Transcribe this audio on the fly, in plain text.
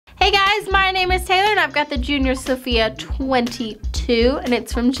Hey guys, my name is Taylor and I've got the Junior Sofia 22 and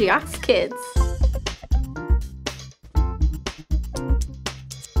it's from Geox Kids.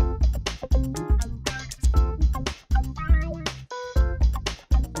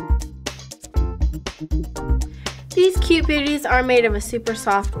 These cute beauties are made of a super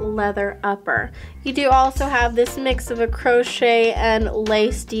soft leather upper. You do also have this mix of a crochet and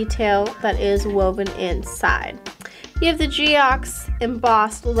lace detail that is woven inside. You have the Geox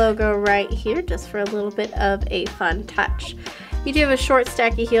embossed logo right here just for a little bit of a fun touch. You do have a short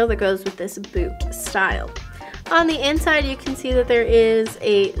stacky heel that goes with this boot style. On the inside you can see that there is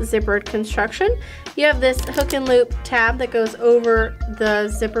a zippered construction. You have this hook and loop tab that goes over the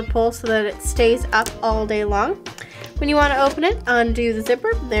zipper pull so that it stays up all day long. When you want to open it, undo the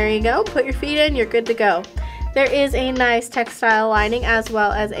zipper, there you go, put your feet in, you're good to go. There is a nice textile lining as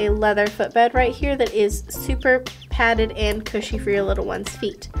well as a leather footbed right here that is super padded and cushy for your little one's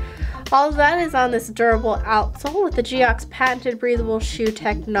feet. All of that is on this durable outsole with the Geox patented breathable shoe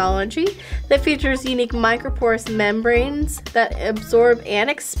technology that features unique microporous membranes that absorb and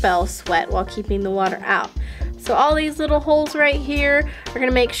expel sweat while keeping the water out. So all these little holes right here are going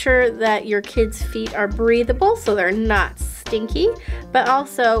to make sure that your kids' feet are breathable so they're not stinky, but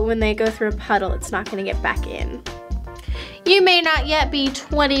also when they go through a puddle it's not going to get back in. You may not yet be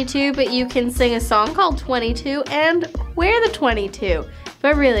 22, but you can sing a song called 22 and wear the 22.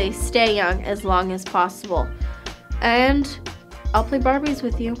 But really, stay young as long as possible. And I'll play Barbies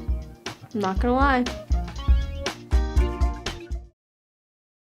with you. I'm not gonna lie.